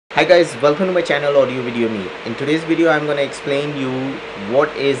Hi guys, welcome to my channel Audio Video Me. In today's video I'm going to explain you what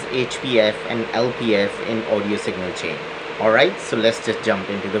is HPF and LPF in audio signal chain. Alright, so let's just jump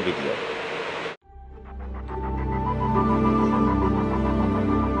into the video.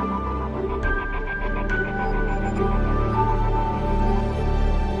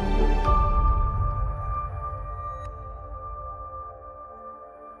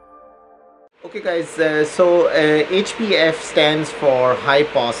 Okay guys, HPF stands for high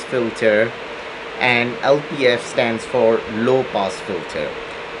pass filter and LPF stands for low pass filter.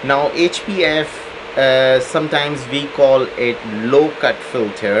 Now HPF, sometimes we call it low cut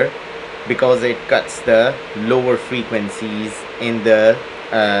filter because it cuts the lower frequencies in the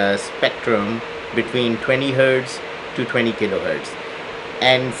spectrum between 20 Hz to 20 kilohertz,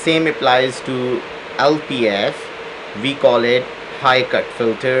 and same applies to LPF. We call it high cut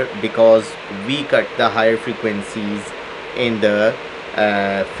filter because we cut the higher frequencies in the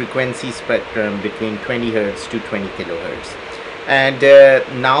frequency spectrum between 20 Hz to 20 kilohertz. And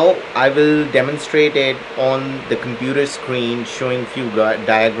now I will demonstrate it on the computer screen, showing few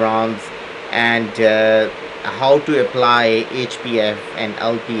diagrams and how to apply HPF and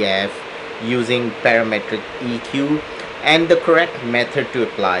LPF using parametric EQ and the correct method to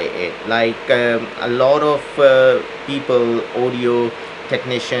apply it. Like a lot of people, audio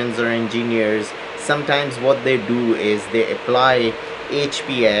technicians or engineers, sometimes what they do is they apply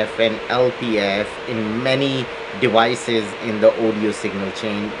HPF and LPF in many devices in the audio signal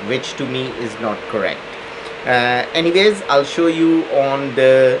chain, which to me is not correct. Anyways, I'll show you on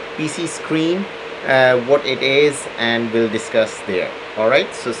the PC screen what it is and we'll discuss there.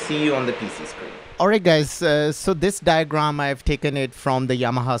 Alright, so see you on the PC screen. Alright guys, so this diagram I've taken it from the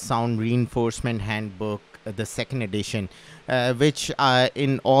Yamaha Sound Reinforcement Handbook, the second edition, which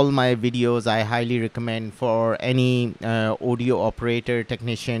in all my videos I highly recommend for any audio operator,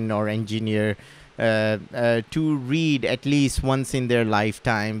 technician or engineer to read at least once in their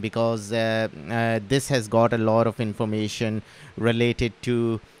lifetime, because this has got a lot of information related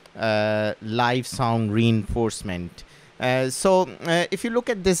to live sound reinforcement. If you look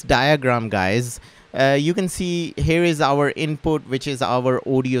at this diagram guys, you can see here is our input, which is our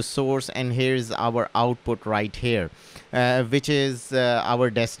audio source, and here is our output right here, which is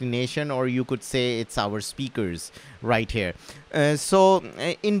our destination, or you could say it's our speakers right here.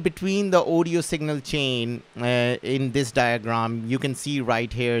 In between the audio signal chain, in this diagram you can see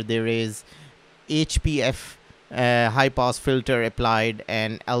right here there is HPF high pass filter applied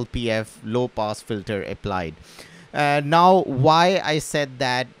and LPF low pass filter applied. Now why I said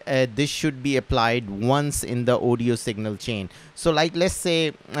that this should be applied once in the audio signal chain. So like let's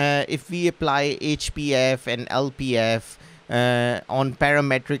say if we apply HPF and LPF on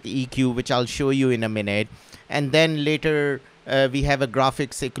parametric EQ, which I'll show you in a minute, and then later we have a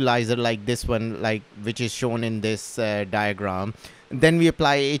graphics equalizer like this one, like which is shown in this diagram. Then we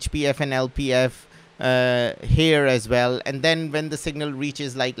apply HPF and LPF here as well, and then when the signal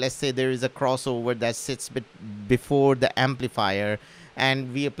reaches, like let's say there is a crossover that sits before the amplifier,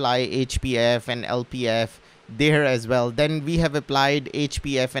 and we apply HPF and LPF there as well, then we have applied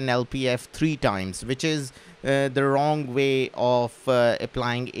HPF and LPF 3 times, which is the wrong way of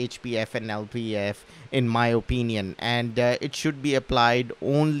applying HPF and LPF in my opinion, and it should be applied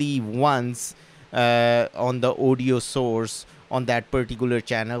only once on the audio source on that particular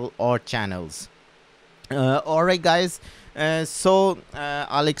channel or channels. Alright guys,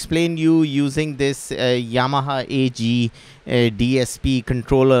 I'll explain you using this Yamaha AG DSP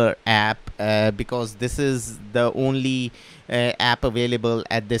controller app, because this is the only app available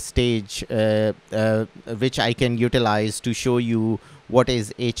at this stage which I can utilize to show you what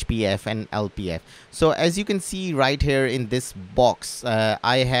is HPF and LPF. So as you can see right here in this box,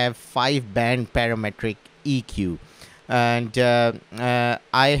 I have 5-band parametric EQ, and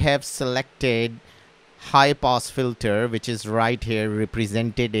I have selected high pass filter, which is right here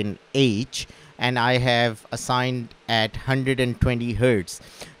represented in H, and I have assigned at 120 Hertz.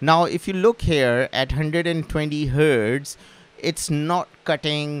 Now if you look here at 120 Hertz, it's not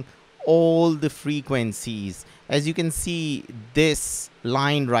cutting all the frequencies. As you can see, this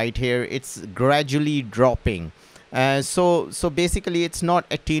line right here, it's gradually dropping. So basically it's not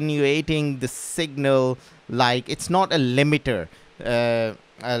attenuating the signal, like it's not a limiter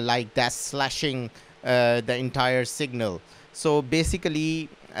like that's slashing the entire signal. So basically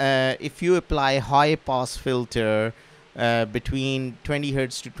if you apply high pass filter between 20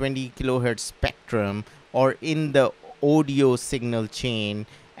 Hz to 20 kilohertz spectrum or in the audio signal chain,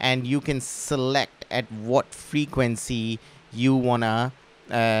 and you can select at what frequency you wanna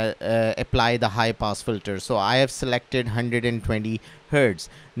apply the high pass filter. So I have selected 120 hertz.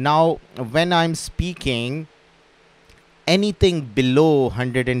 Now when I'm speaking, anything below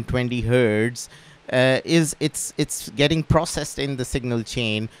 120 hertz it's getting processed in the signal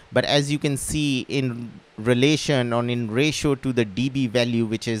chain, but as you can see, in relation or in ratio to the dB value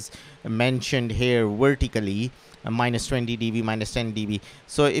which is mentioned here vertically, minus 20 dB, minus 10 dB.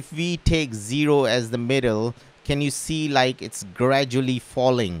 So if we take 0 as the middle, can you see like it's gradually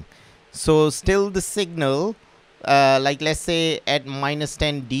falling? So still the signal, like let's say at minus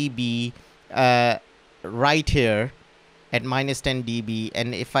 10 dB, right here at minus 10 dB,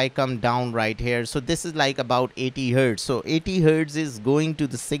 and if I come down right here, so this is like about 80 hertz. So 80 hertz is going to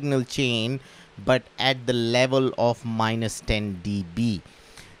the signal chain, but at the level of minus 10 dB.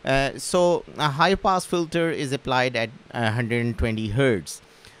 So a high pass filter is applied at 120 hertz.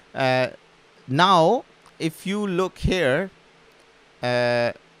 Now if you look here,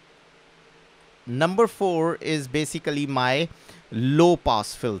 number 4 is basically my low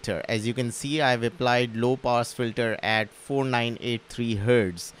pass filter. As you can see, I've applied low pass filter at 4983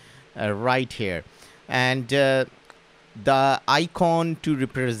 hertz right here, and the icon to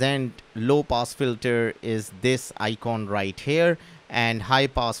represent low pass filter is this icon right here, and high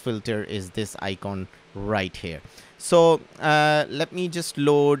pass filter is this icon right here. So let me just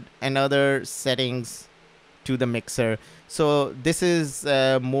load another settings to the mixer. So this is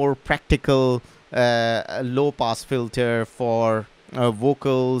more practical low pass filter for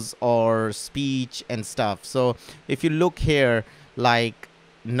vocals or speech and stuff. So if you look here, like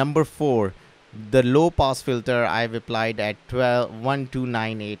number 4, the low pass filter I've applied at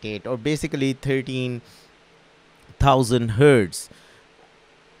 12988, or basically 13,000 hertz.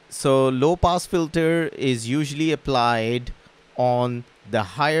 So low pass filter is usually applied on the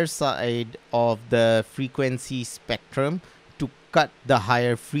higher side of the frequency spectrum to cut the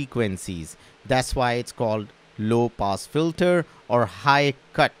higher frequencies. That's why it's called low pass filter or high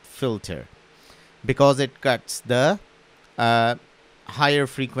cut filter, because it cuts the higher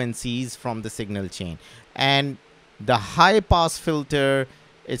frequencies from the signal chain. And the high pass filter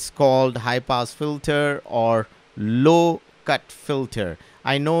is called high pass filter or low cut filter.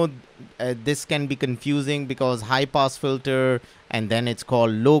 I know this can be confusing because high pass filter and then it's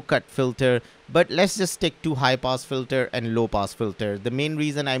called low cut filter, but let's just stick to high pass filter and low pass filter. The main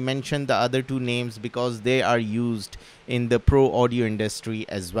reason I mentioned the other two names because they are used in the pro audio industry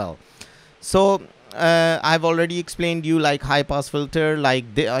as well. So I've already explained you like high pass filter,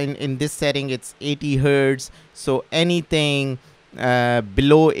 like in this setting it's 80 hertz. So anything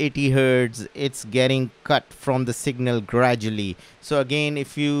below 80 hertz, it's getting cut from the signal gradually. So again,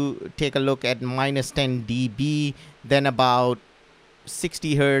 if you take a look at minus 10 dB, then about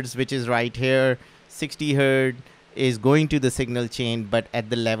 60 hertz, which is right here, 60 hertz is going to the signal chain, but at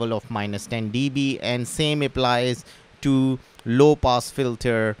the level of minus 10 dB. And same applies to low pass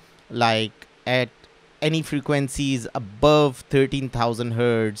filter, like at any frequencies above 13,000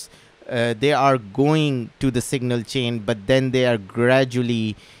 hertz, they are going to the signal chain, but then they are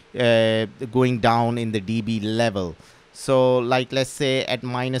gradually going down in the dB level. So like let's say at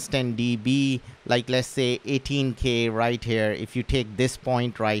minus 10 dB, like let's say 18K right here, if you take this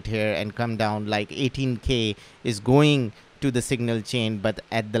point right here and come down, like 18K is going to the signal chain, but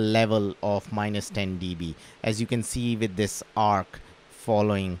at the level of minus 10 dB, as you can see with this arc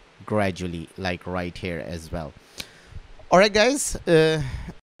following gradually, like right here as well. All right guys,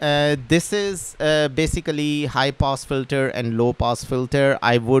 this is basically high pass filter and low pass filter.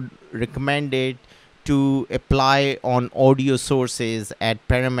 I would recommend it to apply on audio sources at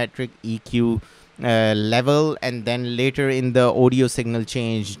parametric EQ level, and then later in the audio signal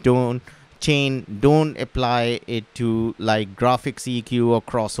don't apply it to like graphics EQ or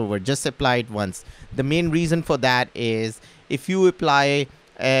crossover. Just apply it once. The main reason for that is if you apply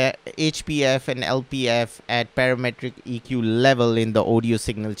HPF and LPF at parametric EQ level in the audio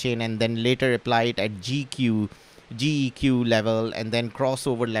signal chain, and then later apply it at GEQ level and then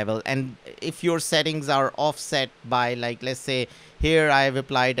crossover level, and if your settings are offset by, like let's say here I have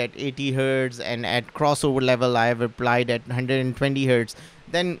applied at 80 hertz and at crossover level I have applied at 120 hertz,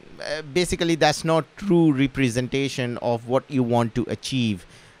 then basically that's not true representation of what you want to achieve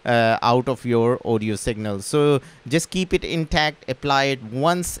out of your audio signal. So just keep it intact, apply it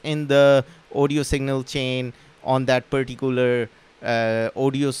once in the audio signal chain on that particular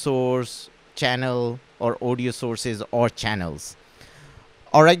audio source, channel, or audio sources or channels.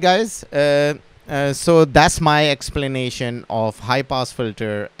 All right guys, so that's my explanation of high pass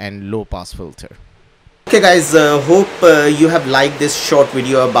filter and low pass filter. Okay guys, hope you have liked this short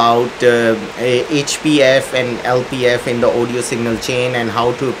video about HPF and LPF in the audio signal chain and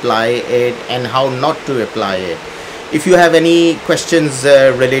how to apply it and how not to apply it. If you have any questions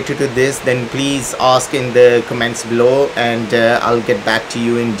related to this, then please ask in the comments below, and I'll get back to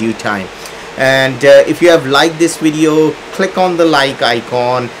you in due time. And if you have liked this video, click on the like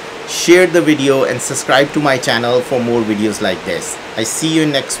icon, share the video and subscribe to my channel for more videos like this. I see you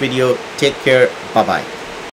in next video. Take care. Bye bye.